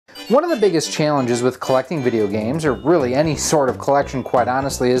One of the biggest challenges with collecting video games, or really any sort of collection quite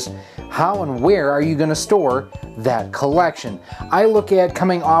honestly, is how and where are you going to store that collection? I look at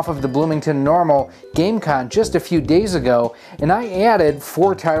coming off of the Bloomington Normal GameCon just a few days ago, and I added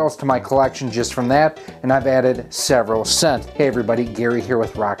 4 titles to my collection just from that, and I've added several since. Hey everybody, Gary here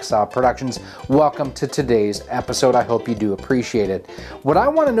with Rocksaw Productions. Welcome to today's episode. I hope you do appreciate it. What I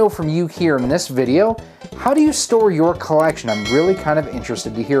want to know from you here in this video, how do you store your collection? I'm really kind of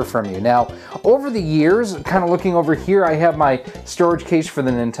interested to hear from you. Now, over the years, kind of looking over here, I have my storage case for the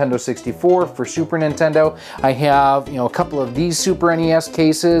Nintendo 64, for Super Nintendo. I have, a couple of these Super NES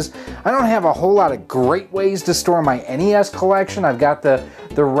cases. I don't have a whole lot of great ways to store my NES collection. I've got the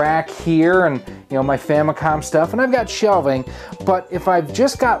rack here and my Famicom stuff, and I've got shelving, but if I've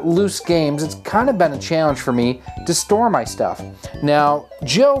just got loose games, it's kind of been a challenge for me to store my stuff. Now,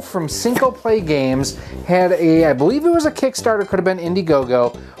 Joe from Syncoplay Games had I believe it was a Kickstarter, could have been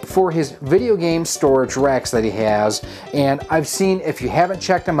Indiegogo, for his video game storage racks that he has, and I've seen, if you haven't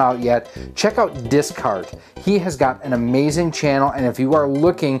checked him out yet, check out Discard. He has got an amazing channel, and if you are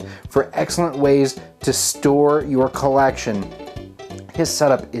looking for excellent ways to store your collection, his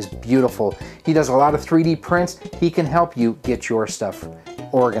setup is beautiful. He does a lot of 3D prints. He can help you get your stuff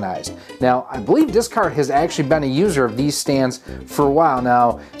organized. Now, I believe Discard has actually been a user of these stands for a while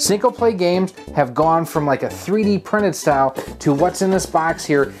now. Syncoplay Games have gone from like a 3D printed style to what's in this box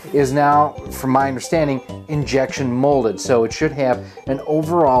here is now, from my understanding, injection molded. So it should have an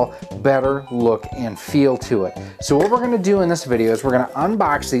overall better look and feel to it. So what we're going to do in this video is we're going to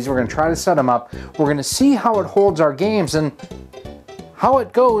unbox these. We're going to try to set them up. We're going to see how it holds our games and how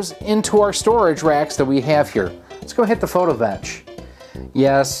it goes into our storage racks that we have here. Let's go hit the photo bench.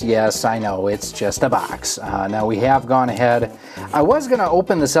 Yes, I know, it's just a box. Now we have gone ahead. I was going to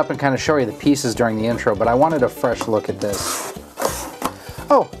open this up and kind of show you the pieces during the intro, but I wanted a fresh look at this.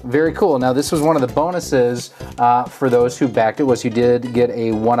 Oh, very cool. Now this was one of the bonuses for those who backed it, was you did get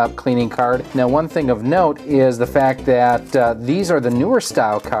a 1-up cleaning card. Now one thing of note is the fact that these are the newer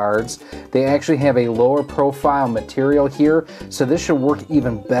style cards. They actually have a lower profile material here, so this should work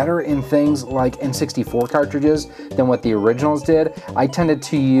even better in things like N64 cartridges than what the originals did. I tended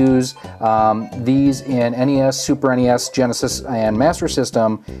to use these in NES, Super NES, Genesis, and Master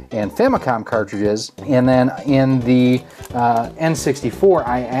System, and Famicom cartridges, and then in the N64,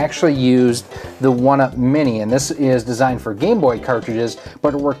 I actually used the 1-up Mini, and this is designed for Game Boy cartridges,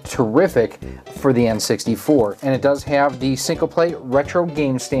 but it worked terrific for the N64. And it does have the Syncoplay Retro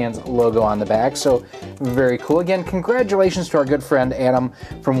Game Stands logo on the back, so very cool. Again, congratulations to our good friend Adam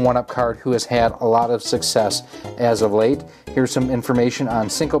from 1-up Card, who has had a lot of success as of late. Here's some information on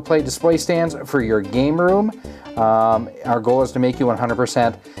Syncoplay display stands for your game room. Our goal is to make you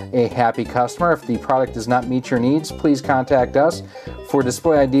 100% a happy customer. If the product does not meet your needs, please contact us. For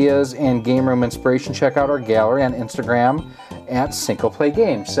display ideas and game room inspiration, check out our gallery on Instagram at Syncoplay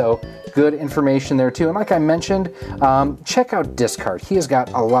Games. So good information there too. And like I mentioned, check out Discard. He has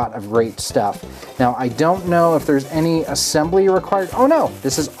got a lot of great stuff. Now, I don't know if there's any assembly required. Oh no,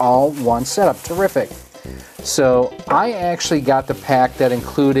 this is all one setup. Terrific. So I actually got the pack that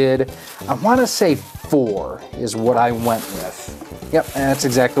included, I want to say 4 is what I went with. Yep, and that's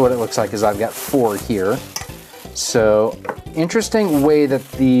exactly what it looks like, is I've got 4 here. So interesting way that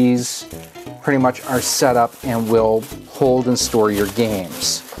these pretty much are set up and will hold and store your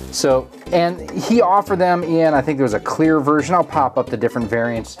games. So, and he offered them in, I think there was a clear version. I'll pop up the different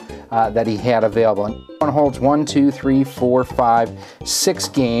variants that he had available. And one holds 1, 2, 3, 4, 5, 6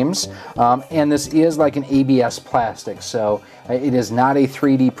 games. And this is like an ABS plastic, so it is not a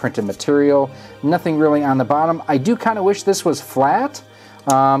 3D printed material. Nothing really on the bottom. I do kind of wish this was flat,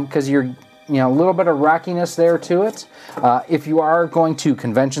 because you're a little bit of rockiness there to it. If you are going to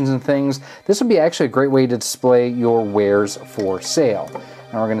conventions and things, this would be actually a great way to display your wares for sale.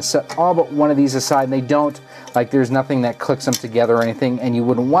 And we're going to set all but one of these aside, and they don't, like, there's nothing that clicks them together or anything, and you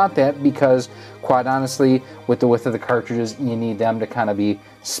wouldn't want that because, quite honestly, with the width of the cartridges, you need them to kind of be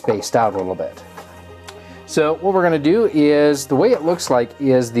spaced out a little bit. So what we're going to do is, the way it looks like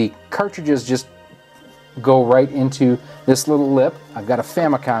is the cartridges just go right into this little lip. I've got a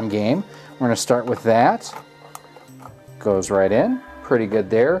Famicom game. We're going to start with that. Goes right in. Pretty good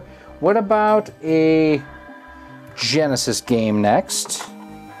there. What about a Genesis game next?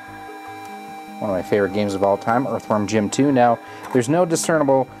 One of my favorite games of all time, Earthworm Jim 2. Now, there's no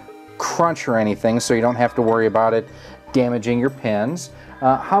discernible crunch or anything, so you don't have to worry about it damaging your pins.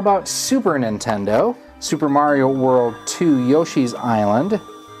 How about Super Nintendo? Super Mario World 2 Yoshi's Island.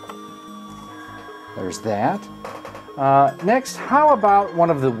 There's that. Next, how about one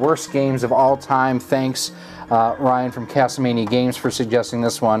of the worst games of all time, thanks Ryan from Castlemania Games for suggesting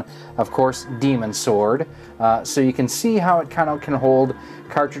this one. Of course, Demon Sword. So you can see how it kind of can hold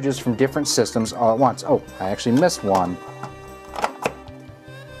cartridges from different systems all at once. Oh, I actually missed one.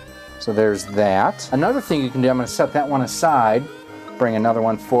 So there's that. Another thing you can do, I'm going to set that one aside, bring another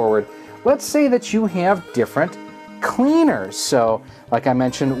one forward. Let's say that you have different cleaners. So, like I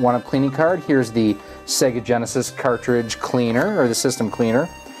mentioned, one of cleaning card. Here's the Sega Genesis cartridge cleaner, or the system cleaner.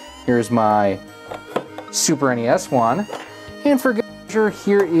 Here's my Super NES one. And for good measure,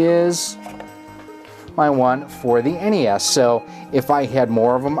 here is my one for the NES. So, if I had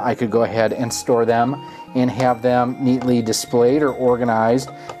more of them, I could go ahead and store them and have them neatly displayed or organized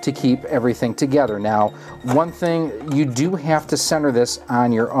to keep everything together. Now, one thing, you do have to center this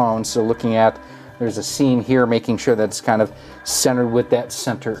on your own. So looking at, there's a seam here, making sure that it's kind of centered with that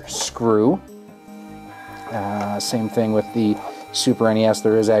center screw. Same thing with the Super NES.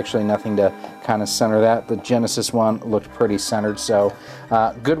 There is actually nothing to kind of center that. The Genesis one looked pretty centered, so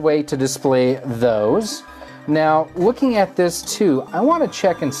good way to display those. Now, looking at this too, I want to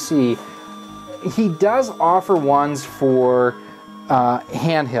check and see, he does offer ones for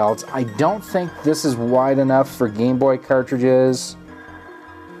handhelds. I don't think this is wide enough for Game Boy cartridges.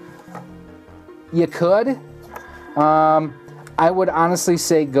 You could. I would honestly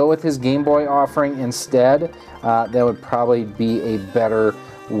say go with his Game Boy offering instead. That would probably be a better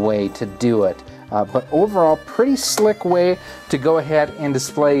way to do it. But overall, pretty slick way to go ahead and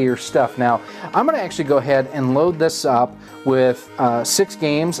display your stuff. Now, I'm going to actually go ahead and load this up with 6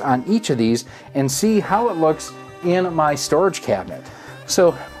 games on each of these and see how it looks in my storage cabinet.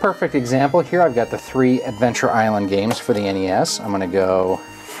 So, perfect example here. I've got the 3 Adventure Island games for the NES. I'm going to go,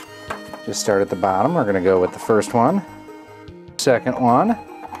 just start at the bottom. We're going to go with the first one, second one,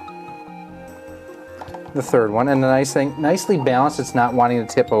 the third one, and the nice thing, nicely balanced. It's not wanting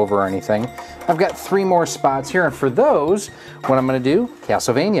to tip over or anything. I've got 3 more spots here, and for those, what I'm going to do,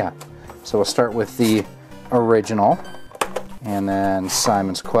 Castlevania. So we'll start with the original, and then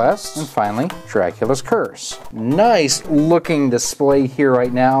Simon's Quest, and finally, Dracula's Curse. Nice looking display here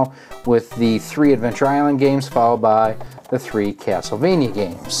right now with the 3 Adventure Island games followed by the 3 Castlevania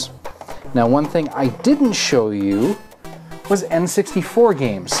games. Now, one thing I didn't show you was N64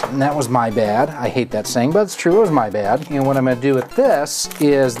 games, and that was my bad. I hate that saying, but it's true, it was my bad. And what I'm going to do with this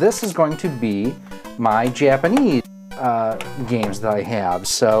is going to be my Japanese games that I have.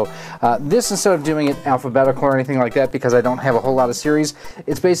 So this, instead of doing it alphabetical or anything like that, because I don't have a whole lot of series,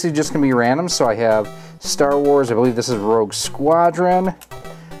 it's basically just going to be random. So I have Star Wars, I believe this is Rogue Squadron.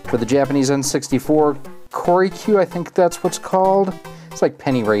 For the Japanese N64, Korikyu, I think that's what's called. It's like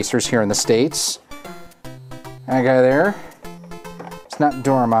penny racers here in the States. That guy there. It's not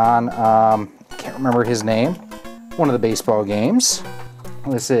Dorman. Can't remember his name. One of the baseball games.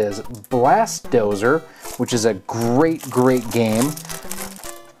 This is Blastozer, which is a great, great game.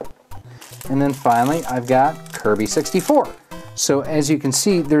 And then finally, I've got Kirby 64. So as you can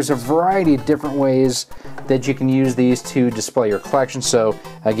see, there's a variety of different ways that you can use these to display your collection. So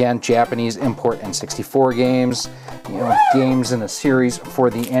again, Japanese import N64 games, games in a series for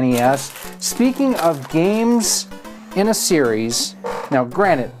the NES. Speaking of games in a series, now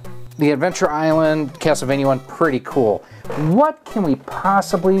granted, the Adventure Island Castlevania one, pretty cool. What can we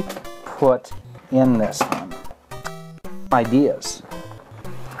possibly put in this one? Ideas.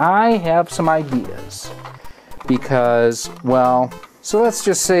 I have some ideas. Because, well, so let's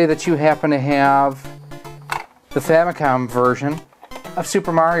just say that you happen to have the Famicom version of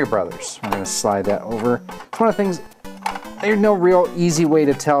Super Mario Brothers. I'm going to slide that over. It's one of the things, there's no real easy way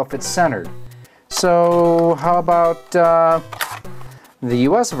to tell if it's centered. So how about the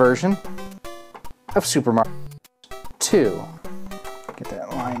US version of Super Mario 2? Get that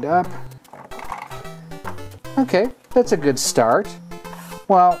lined up. Okay, that's a good start.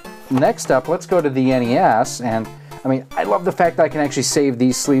 Well, next up, let's go to the NES, and I mean, I love the fact that I can actually save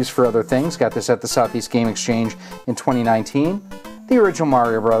these sleeves for other things. Got this at the Southeast Game Exchange in 2019. The original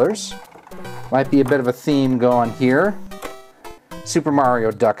Mario Brothers. Might be a bit of a theme going here. Super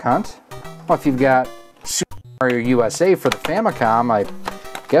Mario Duck Hunt. Well, if you've got Super Mario USA for the Famicom, I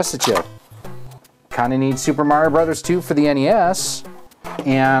guess that you kind of need Super Mario Brothers 2 for the NES.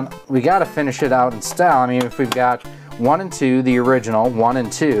 And we got to finish it out in style. I mean, if we've got 1 and 2, the original, 1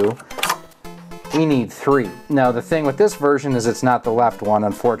 and 2, we need 3. Now, the thing with this version is it's not the left one,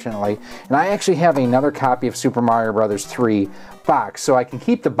 unfortunately. And I actually have another copy of Super Mario Bros. 3 box, so I can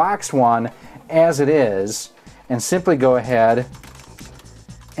keep the boxed one as it is and simply go ahead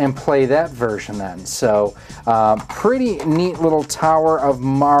and play that version then. So, pretty neat little Tower of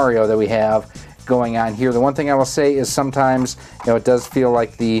Mario that we have going on here. The one thing I will say is sometimes, it does feel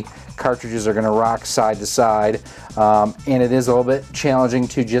like the cartridges are going to rock side to side, and it is a little bit challenging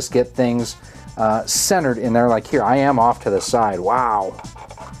to just get things centered in there. Like here, I am off to the side. Wow.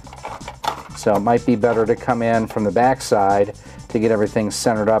 So it might be better to come in from the back side to get everything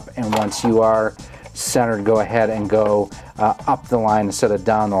centered up, and once you are centered, go ahead and go up the line instead of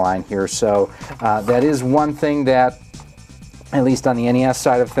down the line here. So that is one thing that, at least on the NES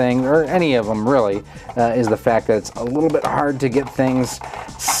side of things, or any of them really, is the fact that it's a little bit hard to get things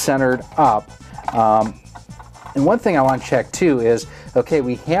centered up. And one thing I want to check too is, okay,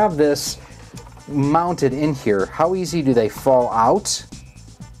 we have this mounted in here. How easy do they fall out?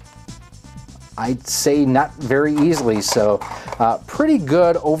 I'd say not very easily, so pretty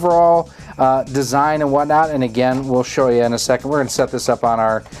good overall design and whatnot. And again, we'll show you in a second. We're going to set this up on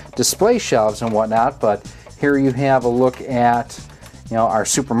our display shelves and whatnot, but here you have a look at, you know, our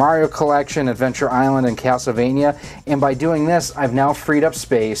Super Mario collection, Adventure Island, and Castlevania. And by doing this, I've now freed up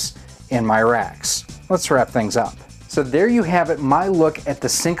space in my racks. Let's wrap things up. So there you have it, my look at the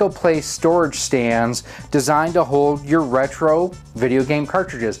Syncoplay storage stands designed to hold your retro video game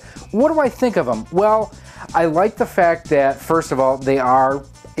cartridges. What do I think of them? Well, I like the fact that, first of all, they are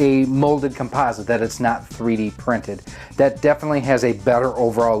a molded composite, that it's not 3D printed. That definitely has a better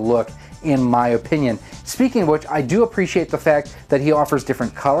overall look, in my opinion. Speaking of which, I do appreciate the fact that he offers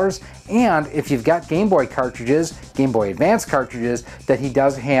different colors, and if you've got Game Boy cartridges, Game Boy Advance cartridges, that he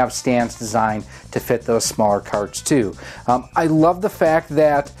does have stands designed to fit those smaller carts too. I love the fact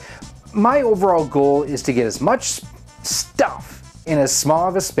that my overall goal is to get as much stuff in as small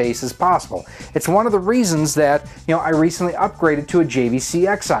of a space as possible. It's one of the reasons that, you know, I recently upgraded to a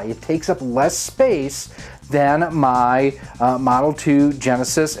JVC Xi. It takes up less space than my Model 2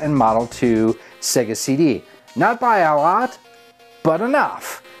 Genesis and Model 2 Sega CD. Not by a lot, but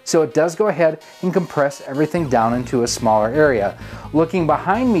enough. So it does go ahead and compress everything down into a smaller area. Looking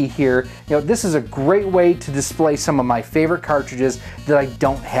behind me here, you know, this is a great way to display some of my favorite cartridges that I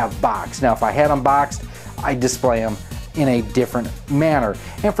don't have boxed. Now, if I had them boxed, I'd display them in a different manner.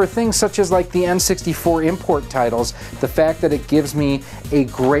 And for things such as like the N64 import titles, the fact that it gives me a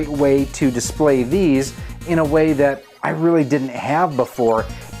great way to display these in a way that I really didn't have before,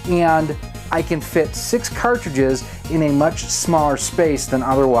 and I can fit 6 cartridges in a much smaller space than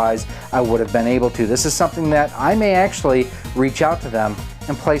otherwise I would have been able to. This is something that I may actually reach out to them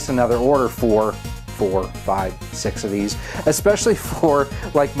and place another order for 4, 5, 6 of these, especially for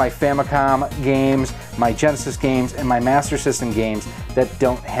like my Famicom games, my Genesis games, and my Master System games that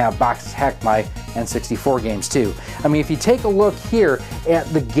don't have boxes. Heck, my N64 games too. I mean, if you take a look here at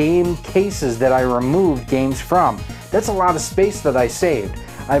the game cases that I removed games from, that's a lot of space that I saved.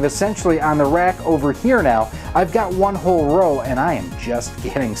 I've essentially, on the rack over here now, I've got one whole row, and I am just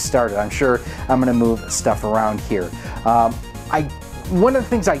getting started. I'm sure I'm going to move stuff around here. One of the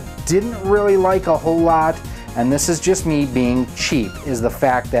things I didn't really like a whole lot, and this is just me being cheap, is the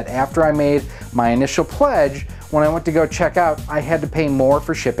fact that after I made my initial pledge, when I went to go check out, I had to pay more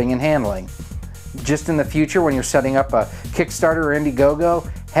for shipping and handling. Just in the future, when you're setting up a Kickstarter or Indiegogo,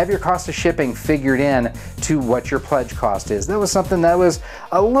 have your cost of shipping figured in to what your pledge cost is. That was something that was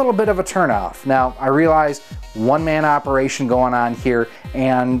a little bit of a turnoff. Now, I realize one-man operation going on here,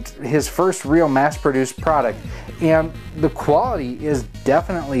 and his first real mass-produced product, and the quality is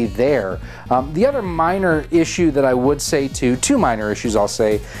definitely there. The other minor issue that I would say two minor issues I'll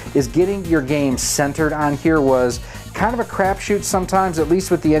say, is getting your game centered on here was kind of a crapshoot sometimes, at least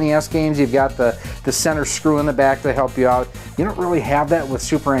with the NES games. You've got the center screw in the back to help you out. You don't really have that with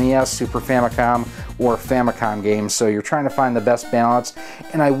Super NES, Super Famicom, or Famicom games, so you're trying to find the best balance.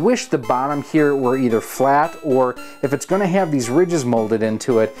 And I wish the bottom here were either flat, or if it's going to have these ridges molded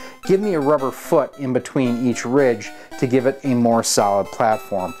into it, give me a rubber foot in between each ridge to give it a more solid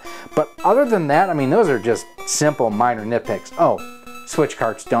platform. But other than that, I mean, those are just simple minor nitpicks. Oh, switch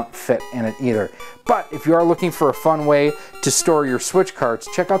carts don't fit in it either. But if you are looking for a fun way to store your switch carts,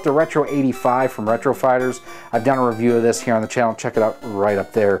 check out the Retro 85 from Retro Fighters. I've done a review of this here on the channel. Check it out right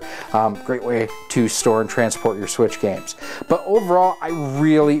up there. Great way to store and transport your Switch games. But overall, I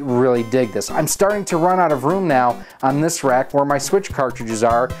really, really dig this. I'm starting to run out of room now on this rack where my Switch cartridges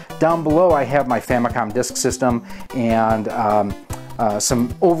are. Down below, I have my Famicom disk system and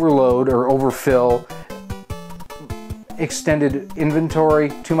some overload or overfill, extended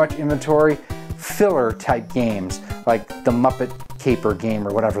inventory, too much inventory, filler type games like the Muppet Caper game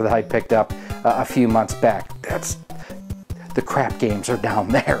or whatever that I picked up a few months back. That's the crap games are down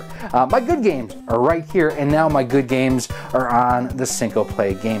there. My good games are right here, and now my good games are on the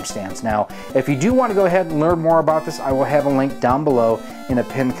Syncoplay game stands. Now, if you do want to go ahead and learn more about this, I will have a link down below in a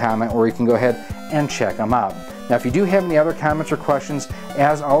pinned comment where you can go ahead and check them out. Now, if you do have any other comments or questions,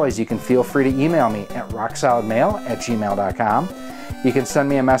 as always, you can feel free to email me at rocksolidmail@gmail.com. You can send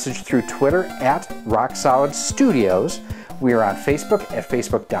me a message through Twitter at RockSolidStudios. We are on Facebook at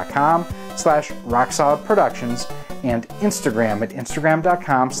facebook.com/RockSolidProductions and Instagram at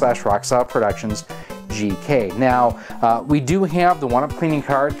instagram.com/RockSolidProductionsGK. Now, we do have the one-up cleaning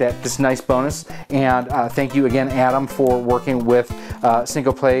card, this nice bonus, and thank you again, Adam, for working with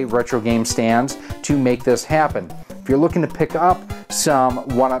Syncoplay retro game stands to make this happen. If you're looking to pick up some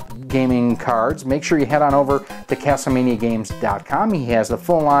one-up gaming cards, make sure you head on over to CastlemaniaGames.com. He has the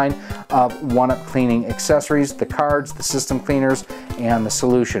full line of one-up cleaning accessories, the cards, the system cleaners, and the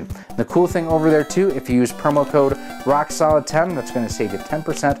solution. The cool thing over there too, if you use promo code ROCKSOLID10, that's going to save you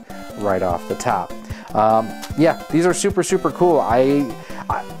 10% right off the top. Yeah, these are super, super cool.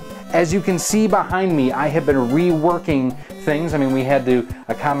 As you can see behind me, I have been reworking things. I mean, we had to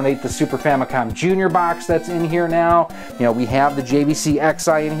accommodate the Super Famicom Junior box that's in here now. You know, we have the JVC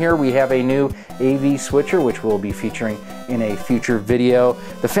XI in here. We have a new AV switcher, which we'll be featuring in a future video.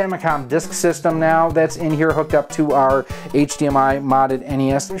 The Famicom disk system now that's in here, hooked up to our HDMI modded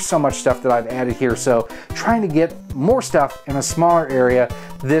NES. There's so much stuff that I've added here, so trying to get more stuff in a smaller area,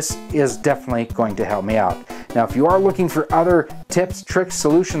 this is definitely going to help me out. Now, if you are looking for other tips, tricks,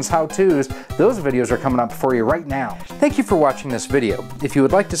 solutions, how-tos, those videos are coming up for you right now. Thank you for watching this video. If you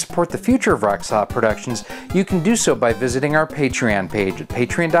would like to support the future of Rock Solid Productions, you can do so by visiting our Patreon page at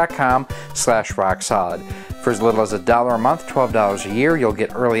patreon.com/rocksolid. For as little as $1 a month, $12 a year, you'll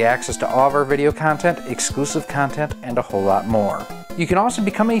get early access to all of our video content, exclusive content, and a whole lot more. You can also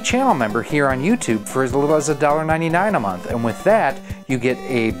become a channel member here on YouTube for as little as $1.99 a month, and with that, you get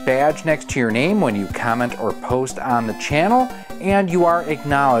a badge next to your name when you comment or post on the channel, and you are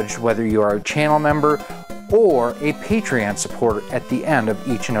acknowledged whether you are a channel member or a Patreon supporter at the end of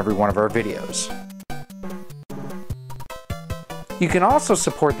each and every one of our videos. You can also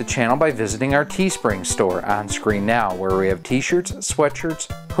support the channel by visiting our Teespring store on screen now, where we have t-shirts, sweatshirts,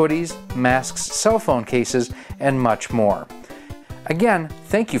 hoodies, masks, cell phone cases, and much more. Again,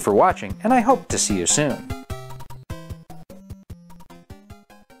 thank you for watching, and I hope to see you soon.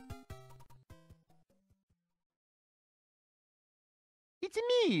 It's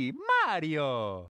me, Mario!